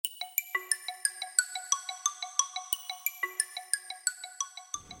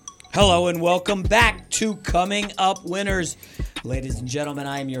Hello and welcome back to Coming Up Winners. Ladies and gentlemen,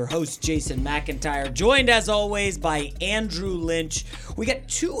 I am your host, Jason McIntyre, joined as always by Andrew Lynch. We got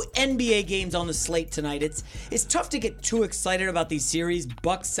 2 NBA games on the slate tonight. It's tough to get too excited about these series.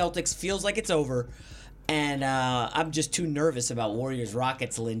 Bucks Celtics feels like it's over. And I'm just too nervous about Warriors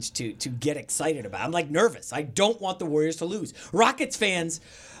Rockets, Lynch, to get excited about. I'm like nervous. I don't want the Warriors to lose. Rockets fans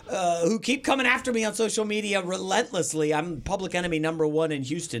who keep coming after me on social media relentlessly. I'm public enemy number 1 in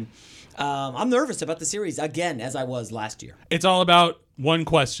Houston. I'm nervous about the series again, as I was last year. It's all about one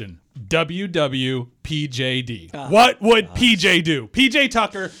question. WWPJD. What would PJ do? PJ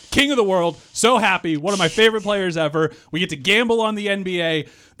Tucker, king of the world, so happy, one of my favorite players ever. We get to gamble on the NBA.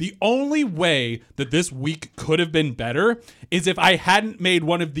 The only way that this week could have been better is if I hadn't made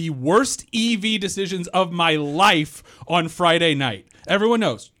one of the worst EV decisions of my life on Friday night. Everyone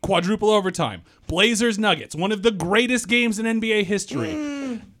knows, quadruple overtime, Blazers Nuggets, one of the greatest games in NBA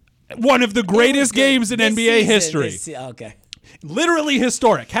history. One of the greatest games in NBA history. Okay. Literally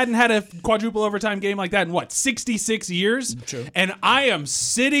historic. Hadn't had a quadruple overtime game like that in 66 years? True. And I am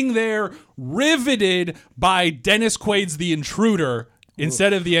sitting there riveted by Dennis Quaid's The Intruder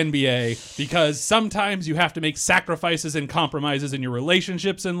instead of the NBA, because sometimes you have to make sacrifices and compromises in your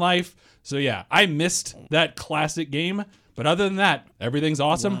relationships in life. So yeah, I missed that classic game. But other than that, everything's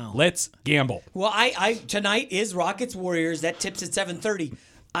awesome. Wow. Let's gamble. Well, I tonight is Rockets Warriors. That tips at 7:30.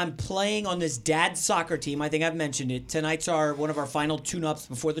 I'm playing on this dad's soccer team. I think I've mentioned it. Tonight's one of our final tune-ups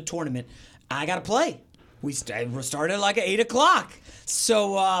before the tournament. I got to play. We started like at 8 o'clock.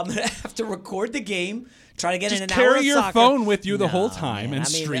 So I'm going to have to record the game, try to get in an hour of carry your soccer. phone with you the whole time and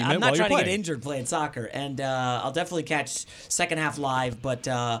stream it while I'm not you're trying to playing. get injured playing soccer. And I'll definitely catch second half live. But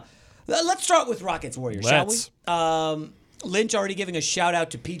let's start with Rockets Warriors, shall we? Lynch already giving a shout-out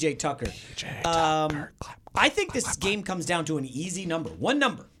to PJ Tucker. I think this game comes down to an easy number. One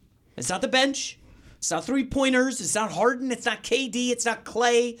number. It's not the bench. It's not three-pointers. It's not Harden. It's not KD. It's not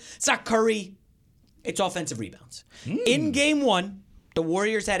Clay. It's not Curry. It's offensive rebounds. In Game 1, the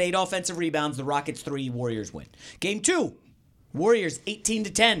Warriors had 8 offensive rebounds. The Rockets 3. Warriors win. Game 2, Warriors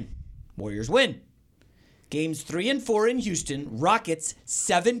 18-10. Warriors win. Games 3 and 4 in Houston, Rockets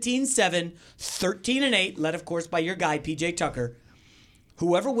 17-7, 13-8, led of course by your guy, PJ Tucker.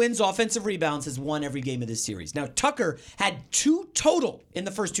 Whoever wins offensive rebounds has won every game of this series. Now, Tucker had 2 total in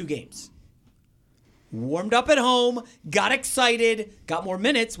the first 2 games. Warmed up at home, got excited, got more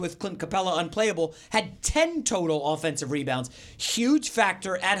minutes with Clint Capella unplayable, had 10 total offensive rebounds. Huge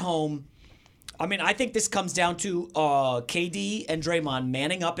factor at home. I mean, I think this comes down to KD and Draymond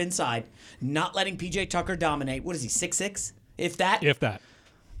manning up inside, not letting PJ Tucker dominate. What is he, 6'6"? If that? If that.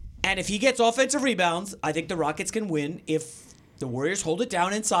 And if he gets offensive rebounds, I think the Rockets can win if the Warriors hold it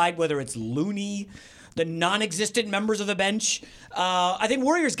down inside, whether it's Looney, the non-existent members of the bench. I think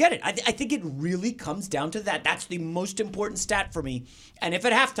Warriors get it. I think it really comes down to that. That's the most important stat for me. And if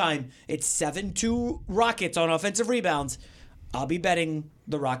at halftime it's 7-2 Rockets on offensive rebounds, I'll be betting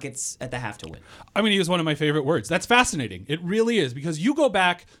the Rockets at the half to win. I'm going to use one of my favorite words. That's fascinating. It really is, because you go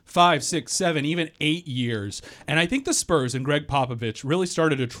back 5, 6, 7, even 8 years, and I think the Spurs and Greg Popovich really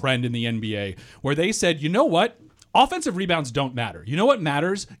started a trend in the NBA where they said, you know what? Offensive rebounds don't matter. You know what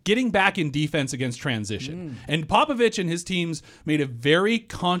matters? Getting back in defense against transition. And Popovich and his teams made a very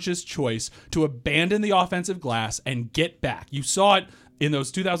conscious choice to abandon the offensive glass and get back. You saw it in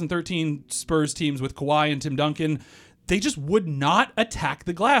those 2013 Spurs teams with Kawhi and Tim Duncan. They just would not attack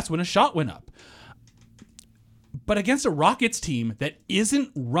the glass when a shot went up. But against a Rockets team that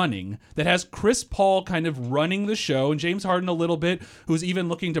isn't running, that has Chris Paul kind of running the show and James Harden a little bit, who's even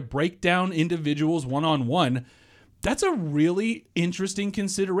looking to break down individuals one-on-one, that's a really interesting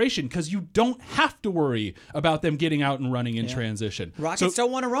consideration, because you don't have to worry about them getting out and running in transition. Rockets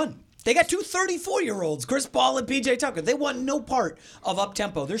don't want to run. They got 2 34-year-olds, Chris Paul and PJ Tucker. They want no part of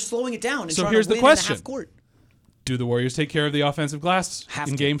up-tempo. They're slowing it down and trying here's to the win question. in the half court. Do the Warriors take care of the offensive glass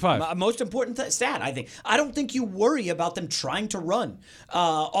in Game 5? Most important stat, I think. I don't think you worry about them trying to run.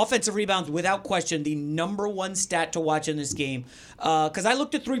 Offensive rebounds, without question, the number 1 stat to watch in this game. Because I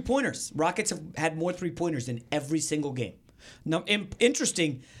looked at three-pointers. Rockets have had more three-pointers in every single game. Now,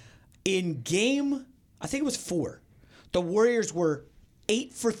 interesting, in game, I think it was 4, the Warriors were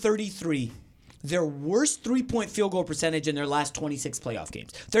 8 for 33. Their worst three-point field goal percentage in their last 26 playoff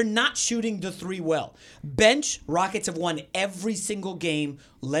games. They're not shooting the three well. Bench, Rockets have won every single game,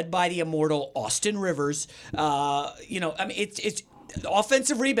 led by the immortal Austin Rivers. It's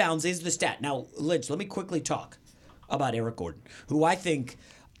offensive rebounds is the stat. Now, Lynch, let me quickly talk about Eric Gordon, who I think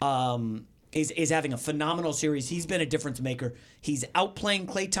is having a phenomenal series. He's been a difference maker. He's outplaying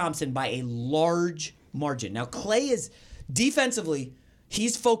Klay Thompson by a large margin. Now, Klay is defensively,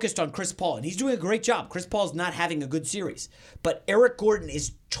 He's focused on Chris Paul, and he's doing a great job. Chris Paul's not having a good series. But Eric Gordon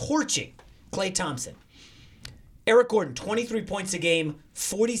is torching Klay Thompson. Eric Gordon, 23 points a game,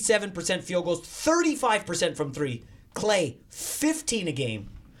 47% field goals, 35% from three. Klay, 15 a game,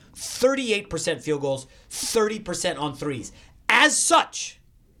 38% field goals, 30% on threes. As such,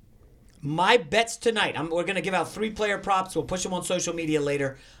 my bets tonight, we're going to give out 3-player props. We'll push them on social media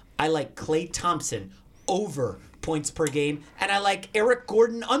later. I like Klay Thompson over points per game, and I like Eric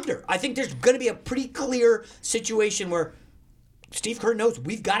Gordon under. I think there's going to be a pretty clear situation where Steve Kerr knows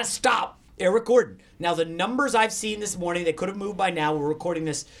we've got to stop Eric Gordon. Now, the numbers I've seen this morning, they could have moved by now. We're recording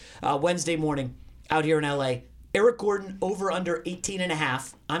this Wednesday morning out here in L.A. Eric Gordon over under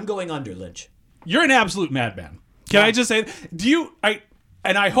 18.5. I'm going under, Lynch. You're an absolute madman. Can I just say,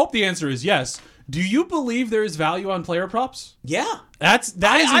 and I hope the answer is yes. Do you believe there is value on player props? Yeah. That is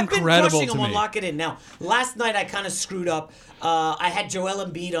incredible I've been crushing to them me. on Lock It In. Now, last night I kind of screwed up. I had Joel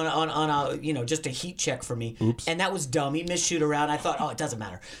Embiid on a just a heat check for me. Oops. And that was dumb. He missed shoot around. I thought, it doesn't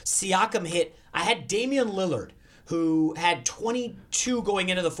matter. Siakam hit. I had Damian Lillard, who had 22 going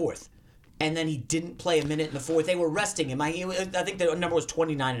into the fourth. And then he didn't play a minute in the fourth. They were resting him. I think the number was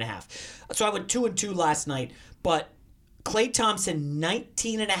 29.5. So I went 2-2 last night. But Klay Thompson,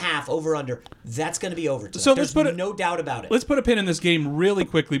 19.5 over under. That's going to be over. So there's no doubt about it. Let's put a pin in this game really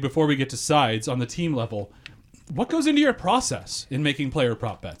quickly before we get to sides on the team level. What goes into your process in making player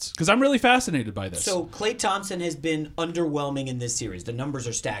prop bets? Because I'm really fascinated by this. So Klay Thompson has been underwhelming in this series. The numbers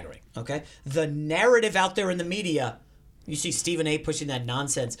are staggering. Okay, the narrative out there in the media. You see Stephen A. pushing that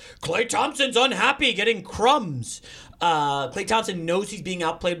nonsense. Klay Thompson's unhappy, getting crumbs. Klay Thompson knows he's being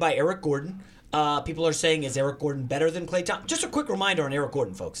outplayed by Eric Gordon. People are saying, is Eric Gordon better than Klay Thompson? Just a quick reminder on Eric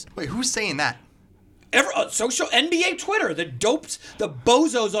Gordon, folks. Wait, who's saying that? Social NBA Twitter, the dopes, the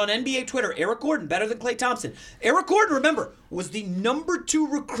bozos on NBA Twitter. Eric Gordon better than Klay Thompson. Eric Gordon, remember, was the number 2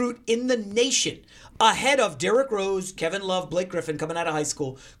 recruit in the nation, ahead of Derrick Rose, Kevin Love, Blake Griffin coming out of high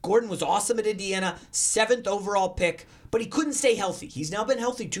school. Gordon was awesome at Indiana, 7th overall pick, but he couldn't stay healthy. He's now been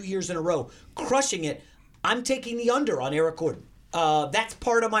healthy 2 years in a row, crushing it. I'm taking the under on Eric Gordon. That's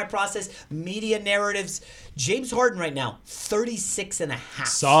part of my process. Media narratives. James Harden right now, 36.5.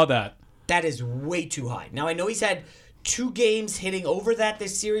 Saw that. That is way too high. Now, I know he's had 2 games hitting over that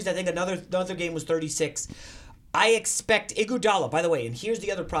this series. I think another game was 36. I expect Iguodala, by the way, and here's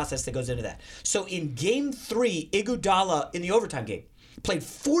the other process that goes into that. So in Game 3, Iguodala, in the overtime game, played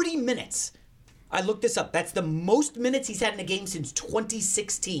 40 minutes. I looked this up. That's the most minutes he's had in a game since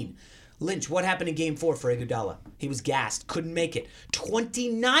 2016. Lynch, what happened in Game 4 for Iguodala? He was gassed, couldn't make it.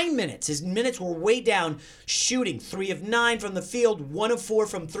 29 minutes. His minutes were way down, shooting 3 of 9 from the field, 1 of 4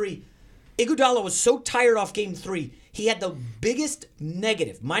 from 3. Iguodala was so tired off Game 3, he had the biggest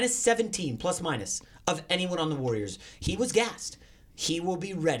negative, minus 17, plus minus, of anyone on the Warriors. He was gassed. He will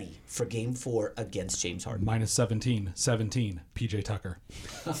be ready for Game 4 against James Harden. Minus 17, PJ Tucker.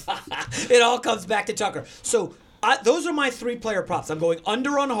 It all comes back to Tucker. So those are my 3-player props. I'm going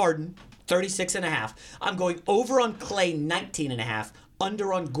under on Harden, 36.5. I'm going over on Klay, 19.5.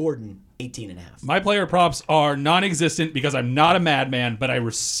 Under on Gordon, 18.5. My player props are non-existent because I'm not a madman, but I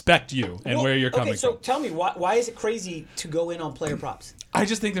respect you and where you're coming from. from. Tell me, why is it crazy to go in on player props? I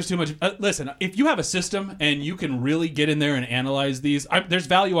just think there's too much. Listen, if you have a system and you can really get in there and analyze these, there's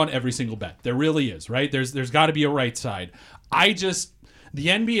value on every single bet. There really is, right? There's got to be a right side. The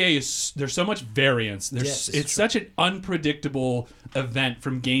NBA there's so much variance. It's such an unpredictable event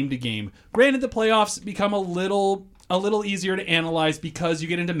from game to game. Granted, the playoffs become a little easier to analyze because you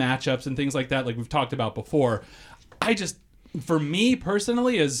get into matchups and things like that, like we've talked about before. For me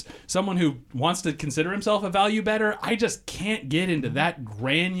personally, as someone who wants to consider himself a value bettor, I just can't get into that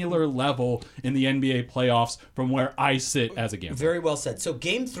granular level in the NBA playoffs from where I sit as a gambler. Very well said. So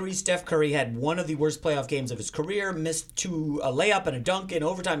Game 3, Steph Curry had one of the worst playoff games of his career, missed 2, a layup and a dunk in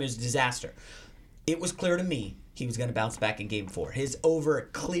overtime. It was a disaster. It was clear to me he was going to bounce back in Game 4. His over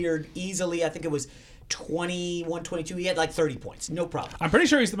cleared easily. I think it was 21-22. He had like 30 points. No problem. I'm pretty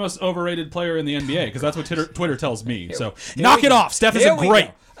sure he's the most overrated player in the NBA because that's what Twitter tells me. So knock it off. Steph is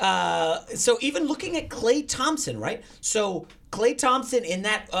great. So even looking at Klay Thompson, right? So Klay Thompson in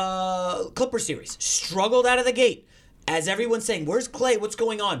that Clipper series struggled out of the gate. As everyone's saying, where's Klay? What's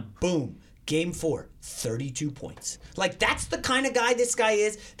going on? Boom. Game 4, 32 points. Like, that's the kind of guy this guy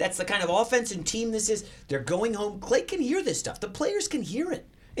is. That's the kind of offense and team this is. They're going home. Klay can hear this stuff. The players can hear it.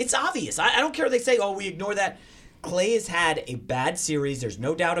 It's obvious. I don't care if they say, we ignore that. Klay has had a bad series. There's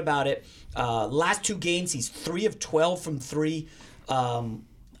no doubt about it. Last 2 games, he's 3 of 12 from 3. I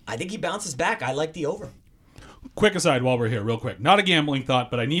think he bounces back. I like the over. Quick aside while we're here, real quick. Not a gambling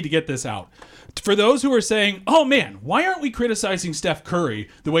thought, but I need to get this out. for those who are saying, oh man, why aren't we criticizing Steph Curry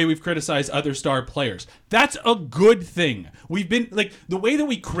the way we've criticized other star players? That's a good thing. We've been like, the way that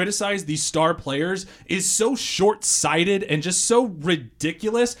we criticize these star players is so short-sighted and just so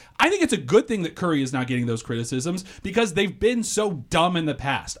ridiculous. I think it's a good thing that Curry is not getting those criticisms because they've been so dumb in the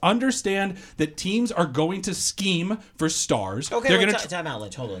past. Understand that teams are going to scheme for stars. Okay, they're well, time out,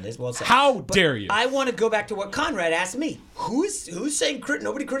 Lynch. Hold on. This well said. How dare you? I want to go back to what Conrad asked me. Who's saying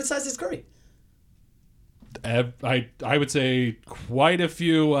nobody criticizes Curry? I would say quite a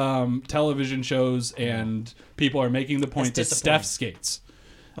few television shows and people are making the point that Steph skates.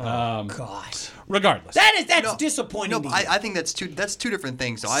 Gosh. Regardless. That's disappointing. No, I think that's two different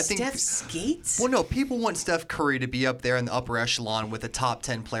things. So I think Steph skates? Well, no, people want Steph Curry to be up there in the upper echelon with a top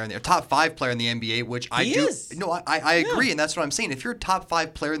 10 player in the top 5 player in the NBA, which I do. Is. No, I agree, and that's what I'm saying. If you're a top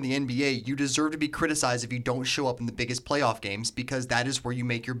 5 player in the NBA, you deserve to be criticized if you don't show up in the biggest playoff games because that is where you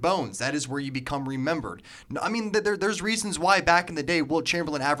make your bones. That is where you become remembered. I mean, there's reasons why back in the day Wilt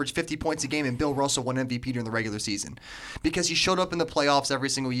Chamberlain averaged 50 points a game and Bill Russell won MVP during the regular season because he showed up in the playoffs every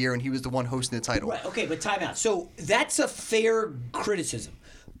single year and he was the one hosting the title. Right, okay, but time out. So that's a fair criticism.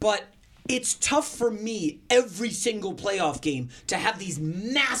 But it's tough for me every single playoff game to have these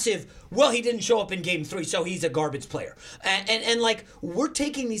massive, well, he didn't show up in game 3, so he's a garbage player. And like, we're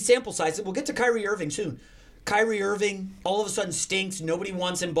taking these sample sizes. We'll get to Kyrie Irving soon. Kyrie Irving all of a sudden stinks. Nobody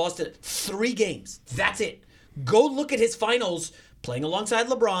wants him. Boston. 3 games. That's it. Go look at his finals playing alongside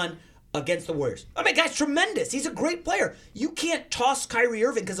LeBron against the Warriors. I mean, guy's tremendous. He's a great player. You can't toss Kyrie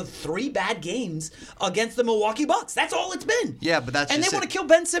Irving because of 3 bad games against the Milwaukee Bucks. That's all it's been. Yeah, but that's and just they want to kill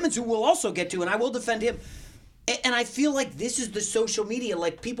Ben Simmons, who we'll also get to, and I will defend him. And I feel like this is the social media.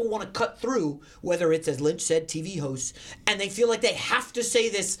 Like, people want to cut through, whether it's, as Lynch said, TV hosts, and they feel like they have to say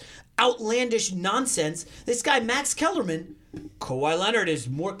this outlandish nonsense. This guy, Max Kellerman, Kawhi Leonard is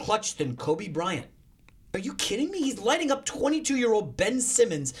more clutch than Kobe Bryant. Are you kidding me? He's lighting up 22-year-old Ben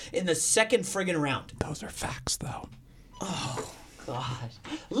Simmons in the second friggin' round. Those are facts, though. Oh, gosh.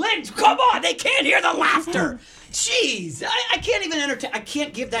 Lynch, come on! They can't hear the laughter! Jeez! I can't even entertain. I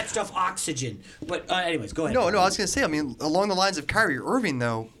can't give that stuff oxygen. But anyways, go ahead. No, I was going to say, I mean, along the lines of Kyrie Irving,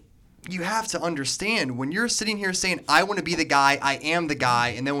 though, you have to understand when you're sitting here saying, I want to be the guy, I am the guy,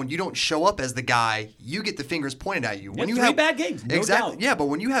 and then when you don't show up as the guy, you get the fingers pointed at you. When you 3 have bad games, no exactly, doubt. yeah, but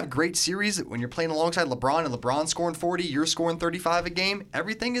when you have great series, when you're playing alongside LeBron and LeBron's scoring 40, you're scoring 35 a game,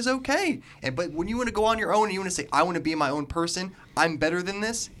 everything is okay. But when you want to go on your own and you want to say, I want to be my own person, I'm better than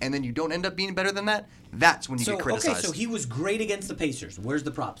this, and then you don't end up being better than that, that's when you get criticized. Okay, so he was great against the Pacers. Where's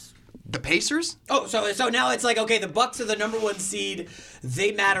the props? The Pacers? Oh, so now it's like, okay, the Bucks are the number 1 seed.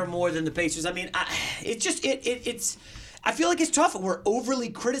 They matter more than the Pacers. I mean, it's. I feel like it's tough. We're overly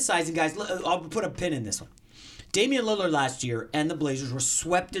criticizing guys. I'll put a pin in this one. Damian Lillard last year and the Blazers were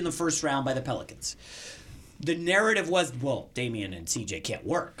swept in the first round by the Pelicans. The narrative was, well, Damian and CJ can't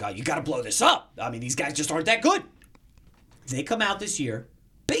work. You got to blow this up. I mean, these guys just aren't that good. They come out this year,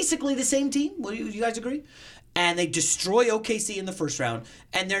 basically the same team. Will you guys agree? And they destroy OKC in the first round,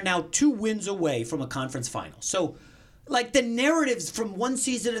 and they're now 2 wins away from a conference final. So, like, the narratives from one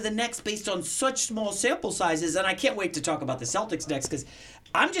season to the next based on such small sample sizes, and I can't wait to talk about the Celtics next because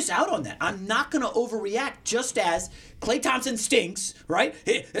I'm just out on that. I'm not going to overreact just as Klay Thompson stinks, right?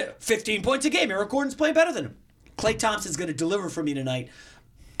 15 points a game. Eric Gordon's playing better than him. Klay Thompson's going to deliver for me tonight.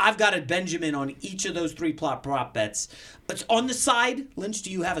 I've got a Benjamin on each of those 3 prop bets. It's on the side. Lynch, do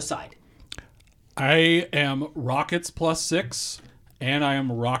you have a side? I am Rockets +6, and I am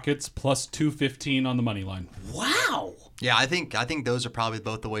Rockets +215 on the money line. Wow. Yeah, I think those are probably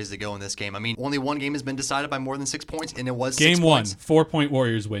both the ways to go in this game. I mean, only one game has been decided by more than 6 points, and it was Game 6 1, points. 4-point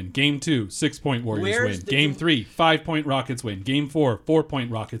Warriors win. Game 2, 6-point Warriors win. Game 3, 5-point Rockets win. Game 4,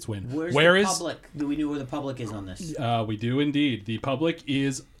 4-point Rockets win. Where's the public? Do we know where the public is on this? We do indeed. The public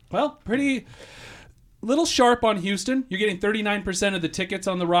is, well, pretty little sharp on Houston. You're getting 39% of the tickets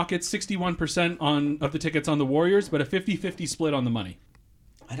on the Rockets, 61% of the tickets on the Warriors, but a 50-50 split on the money.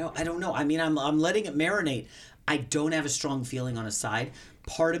 I don't know. I mean, I'm letting it marinate. I don't have a strong feeling on a side.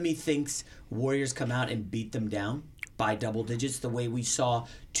 Part of me thinks Warriors come out and beat them down by double digits, the way we saw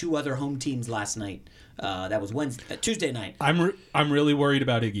 2 other home teams last night. That was Tuesday night. I'm really worried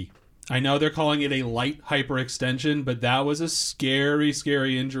about Iggy. I know they're calling it a light hyperextension, but that was a scary,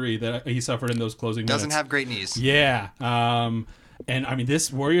 scary injury that he suffered in those closing minutes. Doesn't have great knees. Yeah. And I mean,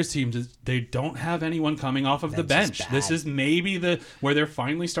 this Warriors team, they don't have anyone coming off of the bench. This is maybe where they're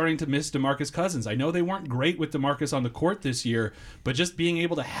finally starting to miss DeMarcus Cousins. I know they weren't great with DeMarcus on the court this year, but just being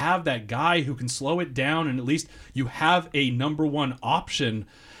able to have that guy who can slow it down and at least you have a number 1 option.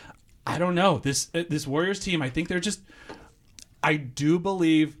 I don't know. This Warriors team, I think they're just... I do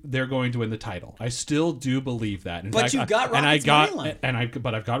believe they're going to win the title. I still do believe that. In but fact, you got Rockets money line.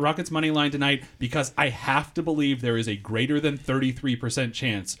 But I've got Rockets money line tonight because I have to believe there is a greater than 33%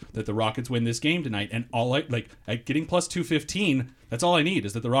 chance that the Rockets win this game tonight. And all at getting plus 215, that's all I need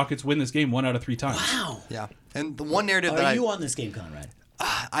is that the Rockets win this game 1 out of 3 times. Wow. Yeah. And the one narrative Are you on this game, Conrad?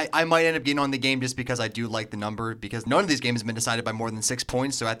 I might end up getting on the game just because I do like the number, because none of these games have been decided by more than 6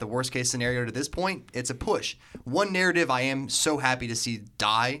 points. So at the worst case scenario to this point, it's a push. One narrative I am so happy to see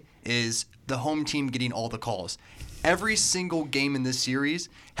die is the home team getting all the calls. Every single game in this series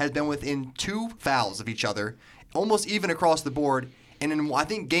has been within 2 fouls of each other, almost even across the board. And in, I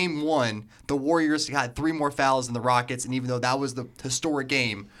think, game 1, the Warriors had 3 more fouls than the Rockets. And even though that was the historic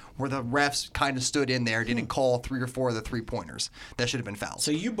game where the refs kind of stood in there, didn't call 3 or 4 of the 3-pointers that should have been fouls. So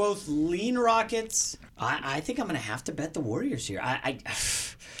you both lean Rockets. I think I'm going to have to bet the Warriors here. I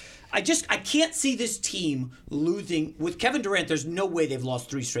can't see this team losing with Kevin Durant. There's no way they've lost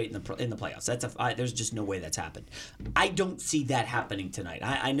 3 straight in the playoffs. There's just no way that's happened. I don't see that happening tonight.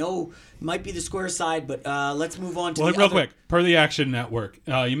 I know it might be the square side, but let's move on to real quick. Per the Action Network,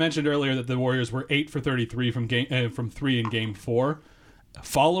 you mentioned earlier that the Warriors were 8 for 33 from 3 in Game 4.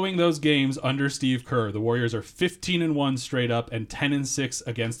 Following those games under Steve Kerr, the Warriors are 15-1 straight up and 10-6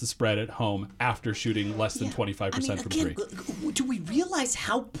 against the spread at home after shooting less than 25% from 3. Do we realize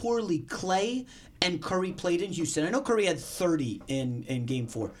how poorly Clay and Curry played in Houston? I know Curry had 30 in Game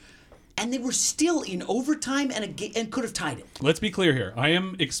 4. And they were still in overtime and could have tied it. Let's be clear here. I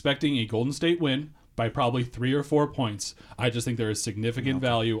am expecting a Golden State win by probably 3 or 4 points. I just think there is significant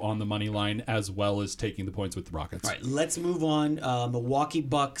value on the money line as well as taking the points with the Rockets. All right, let's move on. Milwaukee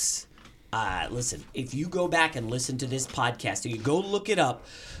Bucks. Listen, if you go back and listen to this podcast, or you go look it up,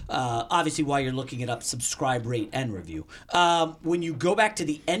 obviously while you're looking it up, subscribe, rate, and review. When you go back to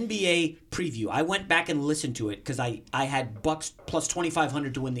the NBA preview, I went back and listened to it because I had Bucks plus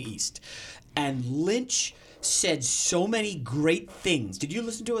 2,500 to win the East. And Lynch said so many great things. Did you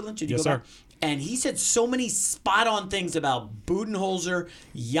listen to it, Lynch? Did you yes, go sir. back? And he said so many spot-on things about Budenholzer,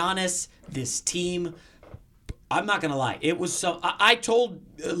 Giannis, this team. I'm not going to lie. It was so. I told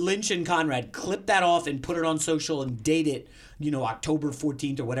Lynch and Conrad, clip that off and put it on social and date it, October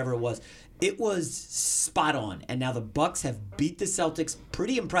 14th or whatever it was. It was spot on. And now the Bucks have beat the Celtics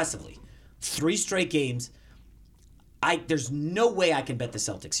pretty impressively. 3 straight games. There's no way I can bet the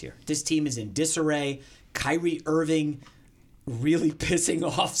Celtics here. This team is in disarray. Kyrie Irving really pissing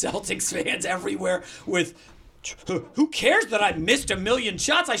off Celtics fans everywhere with, who cares that I missed 1 million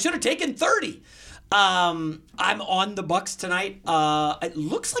shots? I should have taken 30. I'm on the Bucks tonight. It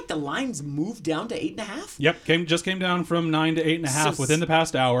looks like the line's moved down to 8.5. Yep, just came down from 9 to 8.5 within the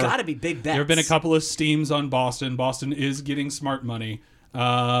past hour. Got to be big bets. There have been a couple of steams on Boston. Boston is getting smart money.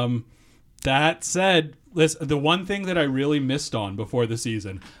 That said, listen, the one thing that I really missed on before the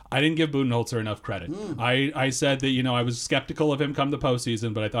season, I didn't give Budenholzer enough credit. I said that, I was skeptical of him come the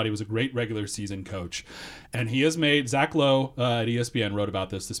postseason, but I thought he was a great regular season coach. And he has made, Zach Lowe at ESPN wrote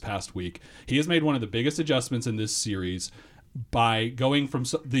about this past week. He has made one of the biggest adjustments in this series by going from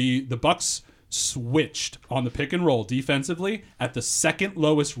the Bucks switched on the pick and roll defensively at the second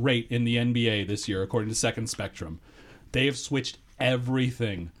lowest rate in the NBA this year, according to Second Spectrum. They have switched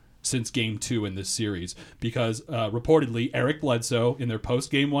everything since Game 2 in this series because reportedly Eric Bledsoe in their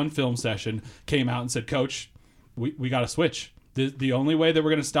post-Game 1 film session came out and said, Coach, we got to switch. The only way that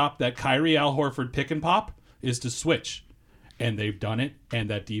we're going to stop that Kyrie Al Horford pick and pop is to switch. And they've done it, and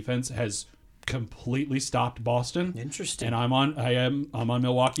that defense has completely stopped Boston. Interesting. And I'm on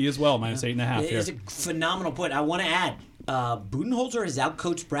Milwaukee as well, minus 8.5 here. It's a phenomenal point. I want to add, Budenholzer has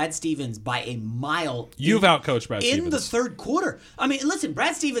outcoached Brad Stevens by a mile. You've outcoached Brad Stevens. In the third quarter. I mean, listen,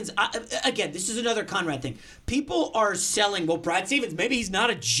 Brad Stevens, again, this is another Conrad thing. People are selling, well, Brad Stevens, maybe he's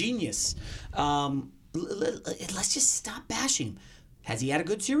not a genius. Let's just stop bashing him. Has he had a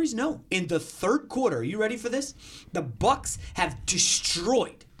good series? No. In the third quarter, are you ready for this? The Bucks have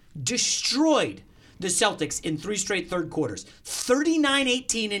destroyed the Celtics in 3 straight third quarters.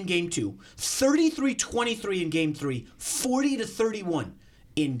 39-18 in Game 2, 33-23 in Game 3, 40-31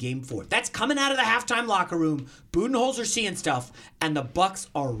 in Game 4. That's coming out of the halftime locker room. Budenholzer seeing stuff, and the Bucks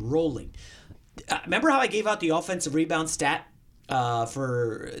are rolling. Remember how I gave out the offensive rebound stat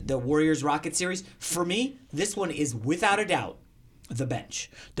for the Warriors-Rockets series? For me, this one is without a doubt the bench.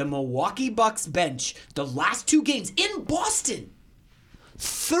 The Milwaukee Bucks bench, the last 2 games in Boston,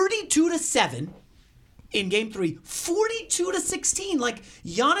 32-7 in Game 3, 42-16. Like,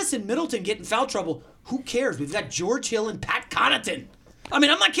 Giannis and Middleton get in foul trouble. Who cares? We've got George Hill and Pat Connaughton. I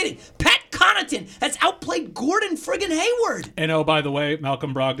mean, I'm not kidding. Pat Connaughton has outplayed Gordon friggin' Hayward. And oh, by the way,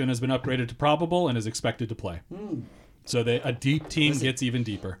 Malcolm Brogdon has been upgraded to probable and is expected to play. So a deep team gets even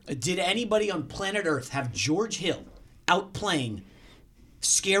deeper. Did anybody on planet Earth have George Hill outplaying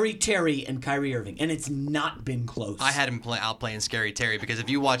Scary Terry and Kyrie Irving? And it's not been close. I had him outplaying Scary Terry because if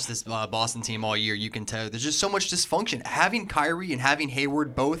you watch this Boston team all year, you can tell there's just so much dysfunction. Having Kyrie and having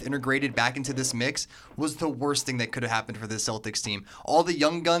Hayward both integrated back into this mix was the worst thing that could have happened for the Celtics team. All the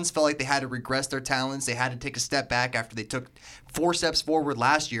young guns felt like they had to regress their talents. They had to take a step back after they took 4 steps forward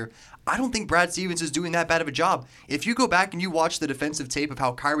last year. I don't think Brad Stevens is doing that bad of a job. If you go back and you watch the defensive tape of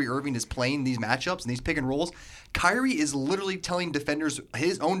how Kyrie Irving is playing these matchups and these pick and rolls, Kyrie is literally telling defenders,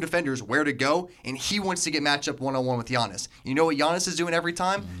 his own defenders, where to go, and he wants to get matched up one-on-one with Giannis. You know what Giannis is doing every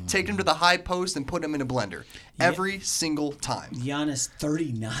time? Take him to the high post and put him in a blender. Every single time. Giannis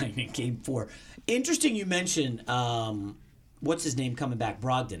 39 in Game 4. Interesting you mentioned, what's his name coming back,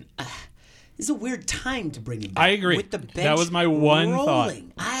 Brogdon. This is a weird time to bring him back. I agree. With the bench that was my one thought.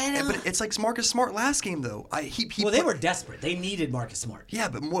 But it's like Marcus Smart last game, though. They were desperate. They needed Marcus Smart. Yeah,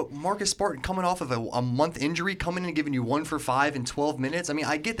 but Marcus Smart coming off of a month injury, coming in and giving you 1 for 5 in 12 minutes. I mean,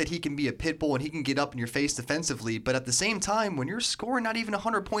 I get that he can be a pit bull and he can get up in your face defensively, but at the same time, when you're scoring not even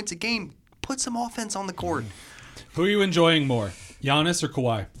 100 points a game, put some offense on the court. Who are you enjoying more, Giannis or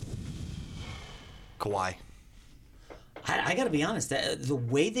Kawhi? Kawhi. I got to be honest. The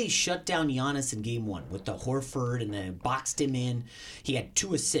way they shut down Giannis in Game 1 with the Horford and then boxed him in, he had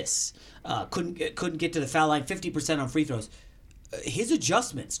 2 assists. Couldn't get to the foul line. 50% on free throws. His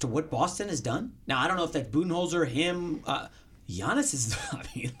adjustments to what Boston has done. Now I don't know if that's Budenholzer, him. Giannis is. I mean,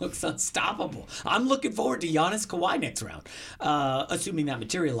 he looks unstoppable. I'm looking forward to Giannis Kawhi next round, assuming that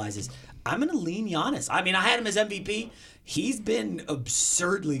materializes. I'm going to lean Giannis. I mean, I had him as MVP. He's been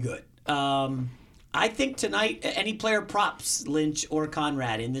absurdly good. I think tonight, any player props, Lynch or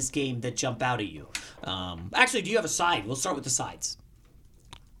Conrad, in this game that jump out at you. Actually, do you have a side? We'll start with the sides.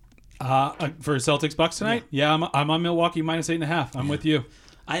 For Celtics Bucks tonight? Yeah, I'm on Milwaukee minus 8.5. I'm with you.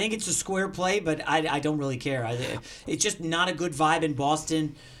 I think it's a square play, but I don't really care. It's just not a good vibe in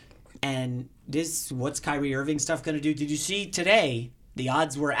Boston. And what's Kyrie Irving stuff going to do? Did you see today? The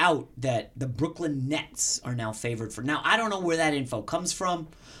odds were out that the Brooklyn Nets are now favored for. Now, I don't know where that info comes from.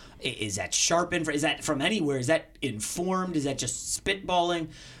 Is that sharp info? Is that from anywhere? Is that informed? Is that just spitballing?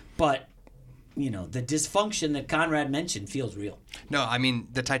 But, the dysfunction that Conrad mentioned feels real. No, I mean,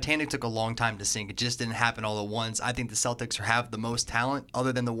 the Titanic took a long time to sink. It just didn't happen all at once. I think the Celtics have the most talent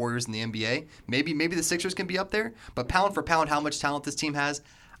other than the Warriors in the NBA. Maybe the Sixers can be up there. But pound for pound, how much talent this team has,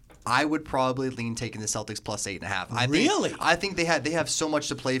 I would probably lean taking the Celtics plus 8.5. Really? I think they have so much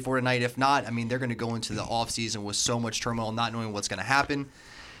to play for tonight. If not, I mean, they're going to go into the offseason with so much turmoil, not knowing what's going to happen.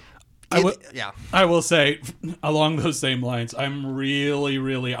 I will say, along those same lines, I'm really,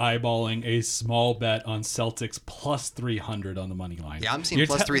 really eyeballing a small bet on Celtics plus 300 on the money line. Yeah, I'm seeing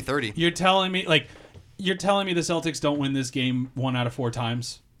plus 330. You're telling me the Celtics don't win this game 1 out of 4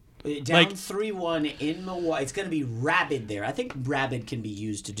 times? Down 3-1 in Milwaukee. It's going to be rabid there. I think rabid can be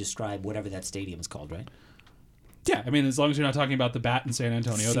used to describe whatever that stadium is called, right? Yeah, I mean, as long as you're not talking about the bat in San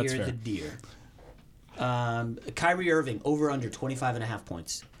Antonio, that's fair. The deer. Kyrie Irving, over under 25.5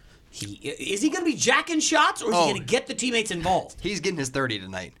 points. Is he going to be jacking shots, or is he going to get the teammates involved? He's getting his 30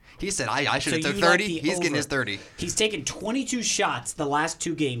 tonight. He said, I should have took 30. He's getting his 30. He's taken 22 shots the last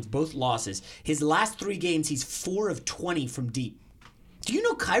 2 games, both losses. His last 3 games, he's 4 of 20 from deep. Do you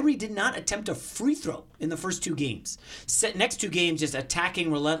know Kyrie did not attempt a free throw in the first 2 games? Next 2 games, just attacking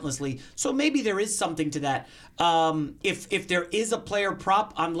relentlessly. So maybe there is something to that. If there is a player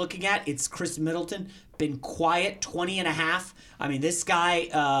prop I'm looking at, it's Chris Middleton. Been quiet, 20.5. I mean, this guy,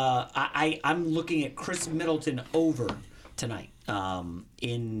 I'm looking at Chris Middleton over tonight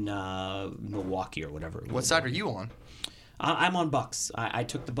in Milwaukee or whatever. What side are you on? I'm on Bucks. I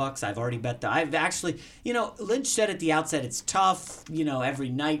took the Bucks. I've already bet that. I've actually, Lynch said at the outset it's tough, every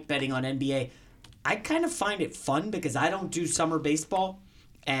night betting on NBA. I kind of find it fun because I don't do summer baseball.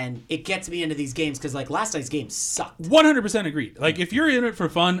 And it gets me into these games because, last night's game sucked. 100% agreed. If you're in it for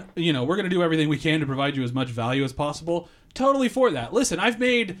fun, we're going to do everything we can to provide you as much value as possible. Totally for that. Listen, I've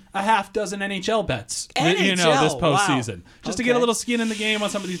made a half dozen NHL bets, this postseason. Wow. Just to get a little skin in the game on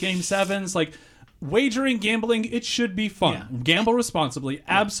some of these Game 7s. Wagering, gambling, it should be fun. Yeah. Gamble responsibly,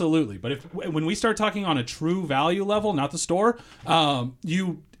 absolutely. But when we start talking on a true value level, not the store, the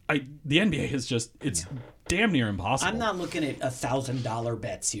NBA is just, it's damn near impossible. I'm not looking at $1,000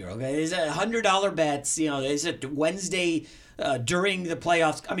 bets here, okay? It's $100 bets, is it Wednesday during the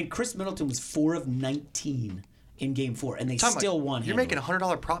playoffs? I mean, Chris Middleton was 4 of 19 in Game 4, and they still won. You're making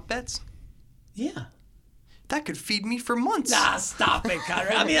 $100 prop bets? Yeah. That could feed me for months. Ah, stop it,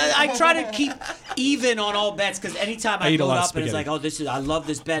 Connor. I mean, I try to keep even on all bets because anytime I load up and it's like, oh, I love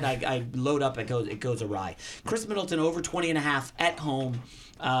this bet, I load up, it goes awry. Chris Middleton over 20.5 at home.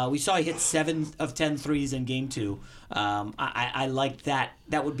 We saw he hit 7 of 10 threes in game 2. I like that.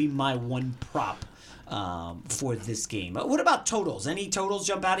 That would be my one prop for this game. What about totals? Any totals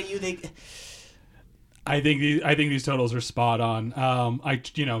jump out at you? I think these totals are spot on. I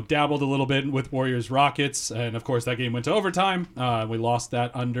dabbled a little bit with Warriors Rockets, and of course that game went to overtime. We lost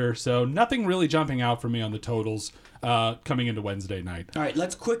that under, so nothing really jumping out for me on the totals coming into Wednesday night. All right,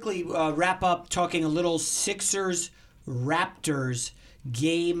 let's quickly wrap up talking a little Sixers Raptors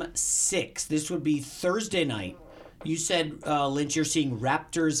game 6. This would be Thursday night. You said, Lynch, you're seeing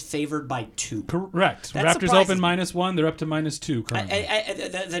Raptors favored by 2. Correct. That Raptors open -1. They're up to -2 currently.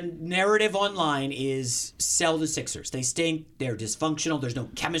 The narrative online is sell the Sixers. They stink. They're dysfunctional. There's no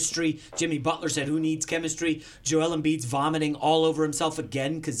chemistry. Jimmy Butler said, who needs chemistry? Joel Embiid's vomiting all over himself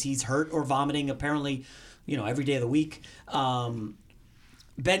again because he's hurt or vomiting apparently, every day of the week.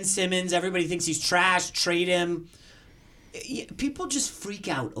 Ben Simmons, everybody thinks he's trash. Trade him. People just freak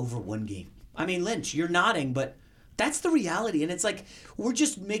out over one game. I mean, Lynch, you're nodding, but that's the reality. And it's like we're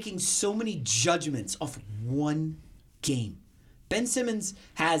just making so many judgments off one game. Ben Simmons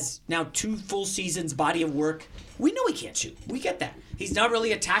has now 2 full seasons body of work. We know he can't shoot. We get that. He's not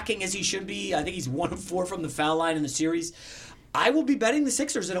really attacking as he should be. I think he's 1 of 4 from the foul line in the series. I will be betting the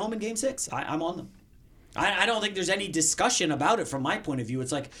Sixers at home in game 6. I'm on them. I don't think there's any discussion about it from my point of view.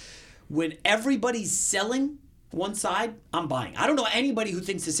 It's like when everybody's selling one side, I'm buying. I don't know anybody who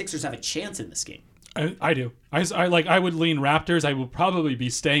thinks the Sixers have a chance in this game. I do. I would lean Raptors. I will probably be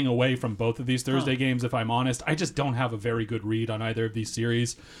staying away from both of these Thursday games if I'm honest. I just don't have a very good read on either of these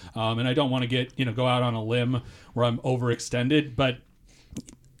series, and I don't want to go out on a limb where I'm overextended. But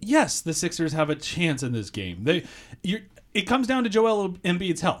yes, the Sixers have a chance in this game. It comes down to Joel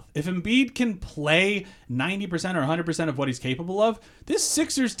Embiid's health. If Embiid can play 90% or 100% of what he's capable of, this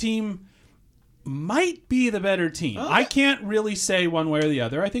Sixers team might be the better team. Okay. I can't really say one way or the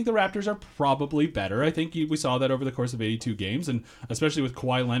other. I think the Raptors are probably better. I think we saw that over the course of 82 games, and especially with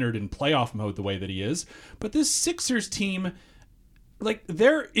Kawhi Leonard in playoff mode the way that he is. But this Sixers team,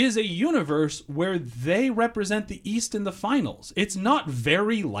 there is a universe where they represent the East in the finals. It's not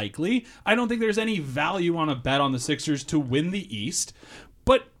very likely. I don't think there's any value on a bet on the Sixers to win the East.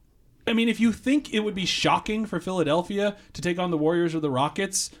 But I mean, if you think it would be shocking for Philadelphia to take on the Warriors or the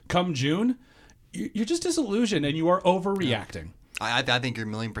Rockets come June, you're just disillusioned and you are overreacting. I think you're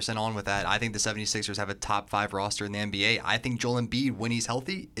 1,000,000% on with that. I think the 76ers have a top 5 roster in the NBA. I think Joel Embiid, when he's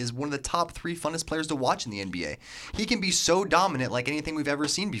healthy, is one of the top 3 funnest players to watch in the NBA. He can be so dominant like anything we've ever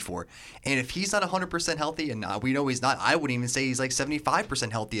seen before. And if he's not 100% healthy, and we know he's not, I wouldn't even say he's like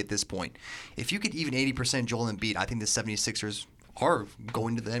 75% healthy at this point. If you could even 80% Joel Embiid, I think the 76ers are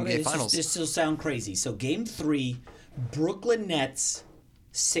going to the NBA Finals. This will sound crazy. So game 3, Brooklyn Nets,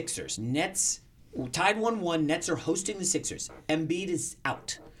 Sixers. Nets tied 1-1. Nets are hosting the Sixers. Embiid is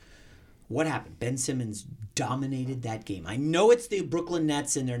out. What happened? Ben Simmons dominated that game. I know it's the Brooklyn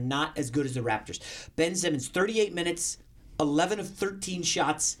Nets and they're not as good as the Raptors. Ben Simmons, 38 minutes, 11 of 13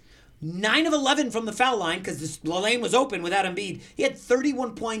 shots, 9 of 11 from the foul line because the lane was open without Embiid. He had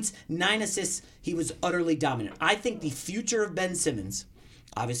 31 points, 9 assists. He was utterly dominant. I think the future of Ben Simmons,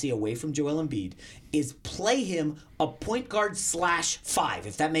 obviously away from Joel Embiid, is play him a point guard /5,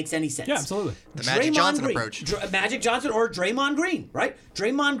 if that makes any sense. Yeah, absolutely. The Magic Johnson approach. Magic Johnson or Draymond Green, right?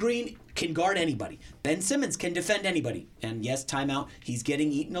 Draymond Green can guard anybody. Ben Simmons can defend anybody. And yes, timeout, he's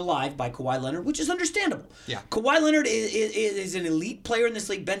getting eaten alive by Kawhi Leonard, which is understandable. Yeah. Kawhi Leonard is an elite player in this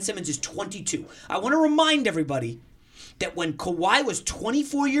league. Ben Simmons is 22. I want to remind everybody that when Kawhi was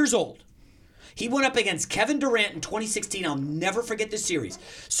 24 years old, he went up against Kevin Durant in 2016. I'll never forget this series.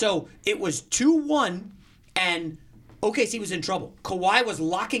 So it was 2-1, and OKC was in trouble. Kawhi was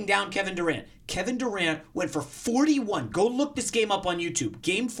locking down Kevin Durant. Kevin Durant went for 41. Go look this game up on YouTube.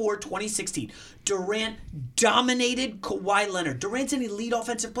 Game 4, 2016. Durant dominated Kawhi Leonard. Durant's an elite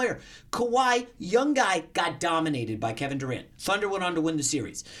offensive player. Kawhi, young guy, got dominated by Kevin Durant. Thunder went on to win the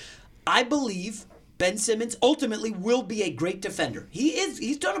series. I believe Ben Simmons ultimately will be a great defender.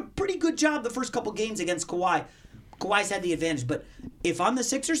 He's done a pretty good job the first couple games against Kawhi. Kawhi's had the advantage, but if I'm the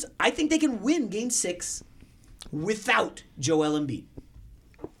Sixers, I think they can win Game 6 without Joel Embiid.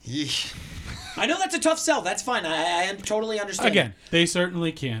 Yeesh. I know that's a tough sell. That's fine. I totally understand. Again, they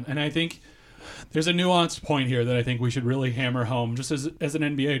certainly can, and I think there's a nuanced point here that I think we should really hammer home, just as an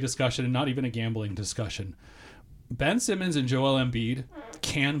NBA discussion and not even a gambling discussion. Ben Simmons and Joel Embiid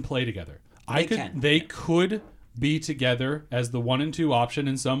can play together. They could be together as the 1 and 2 option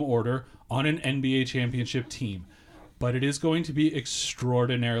in some order on an NBA championship team. But it is going to be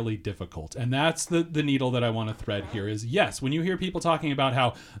extraordinarily difficult. And that's the needle that I want to thread here is, yes, when you hear people talking about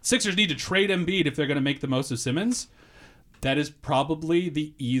how Sixers need to trade Embiid if they're going to make the most of Simmons, that is probably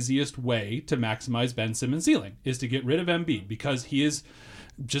the easiest way to maximize Ben Simmons' ceiling, is to get rid of Embiid, because he is,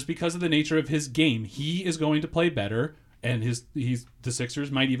 just because of the nature of his game, he is going to play better, and the Sixers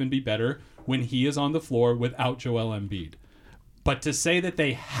might even be better when he is on the floor without Joel Embiid. But to say that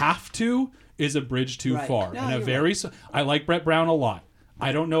they have to is a bridge too far. No, and right. I like Brett Brown a lot.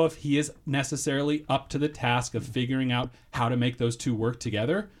 I don't know if he is necessarily up to the task of figuring out how to make those two work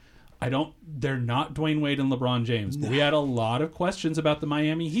together. They're not Dwayne Wade and LeBron James. But we had a lot of questions about the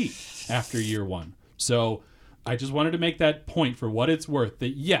Miami Heat after year one. So I just wanted to make that point for what it's worth, that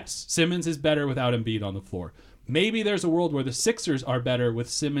yes, Simmons is better without Embiid on the floor. Maybe there's a world where the Sixers are better with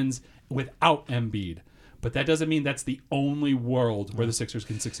Simmons without Embiid. But that doesn't mean that's the only world where the Sixers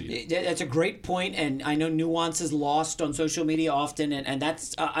can succeed. That's a great point, and I know nuance is lost on social media often, and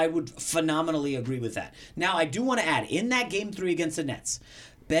that's I would phenomenally agree with that. Now, I do want to add, in that Game 3 against the Nets,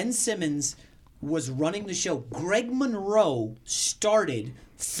 Ben Simmons was running the show. Greg Monroe started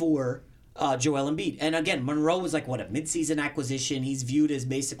for Joel Embiid. And again, Monroe was like, a midseason acquisition. He's viewed as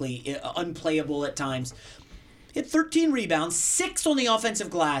basically unplayable at times. He had 13 rebounds, 6 on the offensive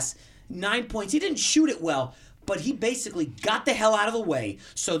glass, 9 points. He didn't shoot it well, but he basically got the hell out of the way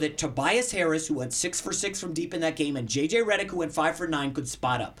so that Tobias Harris, who went 6 for 6 from deep in that game, and JJ Redick, who went 5 for 9, could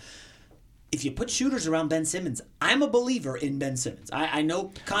spot up. If you put shooters around Ben Simmons, I'm a believer in Ben Simmons. I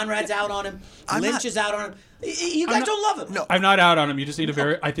know Conrad's out on him. Lynch is out on him. You guys don't love him. No, I'm not out on him. You just need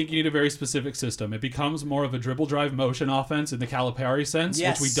I think you need a very specific system. It becomes more of a dribble drive motion offense in the Calipari sense,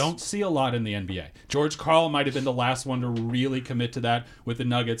 yes, which we don't see a lot in the NBA. George Karl might have been the last one to really commit to that with the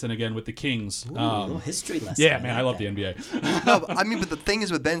Nuggets and again with the Kings. Ooh, a little history lesson. Yeah, man, I love the NBA. No, but the thing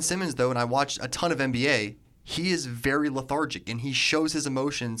is with Ben Simmons, though, and I watched a ton of NBA, he is very lethargic, and he shows his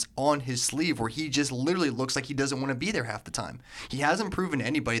emotions on his sleeve, where he just literally looks like he doesn't want to be there half the time. He hasn't proven to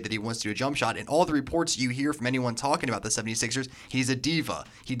anybody that he wants to do a jump shot. And all the reports you hear from anyone talking about the 76ers, he's a diva.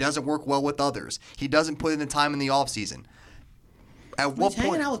 He doesn't work well with others. He doesn't put in the time in the offseason. At what He's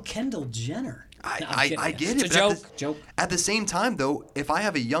point? hanging out with Kendall Jenner. I get it. It's a but joke. At the same time, though, if I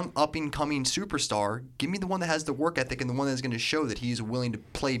have a young up-and-coming superstar, give me the one that has the work ethic and the one that's going to show that he's willing to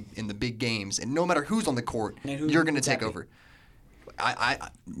play in the big games. And no matter who's on the court, you're going to take over.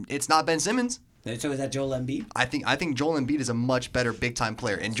 It's not Ben Simmons. So is that Joel Embiid? I think Joel Embiid is a much better big-time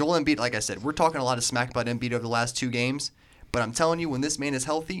player. And Joel Embiid, like I said, we're talking a lot of smack about Embiid over the last 2 games. But I'm telling you, when this man is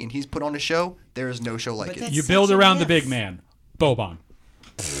healthy and he's put on a show, there is no show like it. You build around the big man. Boban.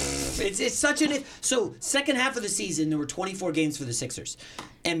 It's such an if. So, second half of the season, there were 24 games for the Sixers.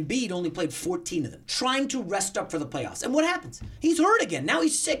 Embiid only played 14 of them, trying to rest up for the playoffs. And what happens? He's hurt again. Now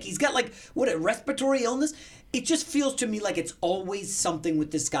he's sick. He's got a respiratory illness. It just feels to me like it's always something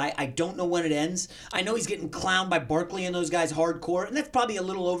with this guy. I don't know when it ends. I know he's getting clowned by Barkley and those guys hardcore, and that's probably a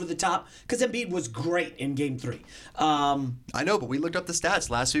little over the top because Embiid was great in Game 3. I know, but we looked up the stats.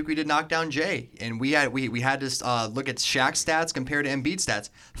 Last week we did Knockdown Jay, and we had to look at Shaq's stats compared to Embiid's stats.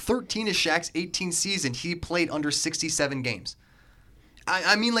 13 is Shaq's 18th season. He played under 67 games.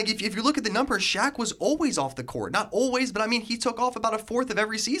 I mean, if you look at the numbers, Shaq was always off the court. Not always, but I mean, he took off about a fourth of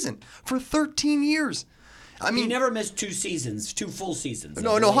every season for 13 years. I mean, he never missed 2 full seasons.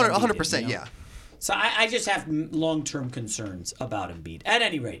 No, 100%, yeah. So I just have long-term concerns about Embiid. At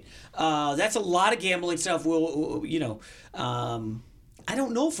any rate, that's a lot of gambling stuff. I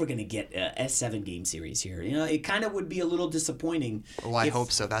don't know if we're going to get a 7-game series here. It kind of would be a little disappointing. Oh, I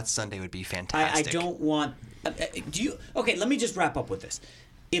hope so. That Sunday would be fantastic. I don't want. Okay, let me just wrap up with this.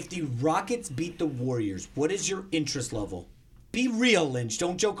 If the Rockets beat the Warriors, what is your interest level? Be real, Lynch.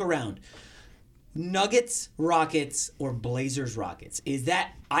 Don't joke around. Nuggets, Rockets, or Blazers, Rockets? Is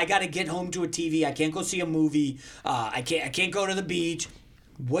that I got to get home to a TV? I can't go see a movie. I can't go to the beach.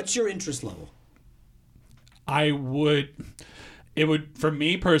 What's your interest level? It would, for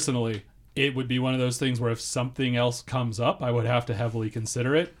me personally, it would be one of those things where if something else comes up, I would have to heavily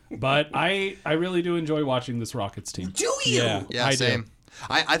consider it. But I really do enjoy watching this Rockets team. Do you? Yeah, I same. do.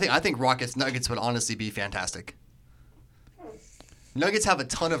 I think Rockets Nuggets would honestly be fantastic. Nuggets have a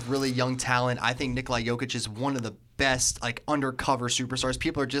ton of really young talent. I think Nikola Jokic is one of the best undercover superstars.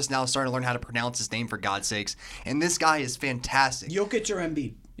 People are just now starting to learn how to pronounce his name, for God's sakes. And this guy is fantastic. Jokic or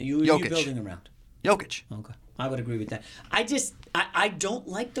Embiid? Jokic. You building around? Jokic. Okay. I would agree with that. I don't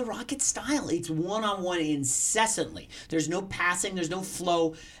like the Rockets style. It's one-on-one incessantly. There's no passing. There's no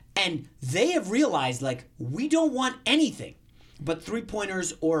flow. And they have realized, we don't want anything but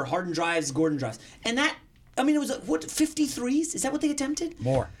three-pointers or Harden drives, Gordon drives. And that I mean, it was, 53s? Is that what they attempted?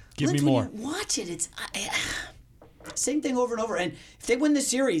 More. Give Lynch, me more. When you watch it, it's same thing over and over. And if they win the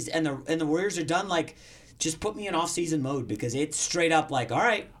series and the Warriors are done, like, just put me in off-season mode because it's straight up like, all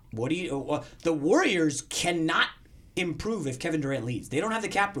right, the Warriors cannot improve if Kevin Durant leaves. They don't have the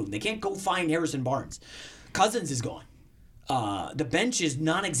cap room. They can't go find Harrison Barnes. Cousins is gone. The bench is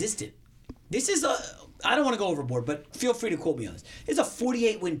non-existent. This is I don't want to go overboard, but feel free to quote me on this. It's a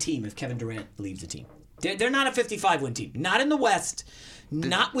 48-win team if Kevin Durant leaves the team. They're not a 55-win team. Not in the West.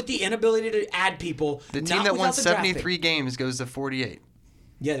 Not with the inability to add people. The team that won 73 games goes to 48.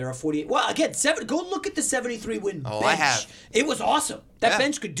 Yeah, they're a 48. Well, again, go look at the 73-win bench. I have. It was awesome. That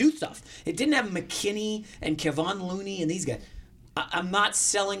bench could do stuff. It didn't have McKinney and Kevon Looney and these guys. I'm not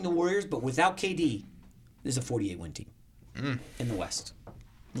selling the Warriors, but without KD, there's a 48-win team in the West.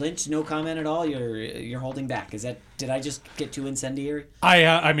 Lynch, no comment at all. You're holding back. Did I just get too incendiary?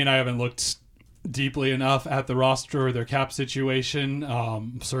 I mean, I haven't looked deeply enough at the roster or their cap situation.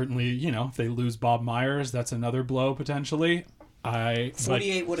 Certainly, if they lose Bob Myers, that's another blow potentially.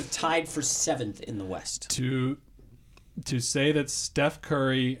 48 would have tied for 7th in the West. To say that Steph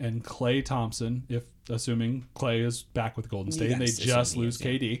Curry and Klay Thompson, if assuming Klay is back with Golden State and they just lose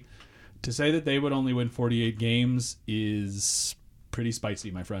KD, to say that they would only win 48 games is pretty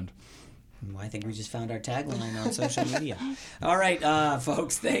spicy, my friend. I think we just found our tagline on social media. All right,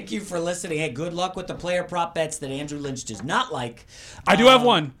 folks, thank you for listening. Hey, good luck with the player prop bets that Andrew Lynch does not like. I do have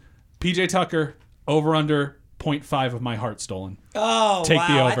one. PJ Tucker, over under 0.5 of my heart stolen. Oh, Take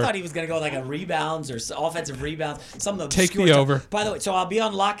the wow. I over. thought he was going to go like a rebounds or offensive rebounds. Some of the Take the over. By the way, so I'll be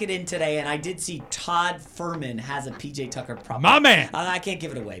on Lock It In today, and I did see Todd Furman has a PJ Tucker prop. My man. I can't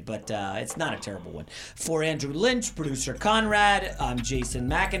give it away, but it's not a terrible one. For Andrew Lynch, producer Conrad, I'm Jason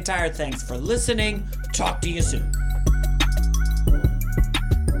McIntyre. Thanks for listening. Talk to you soon.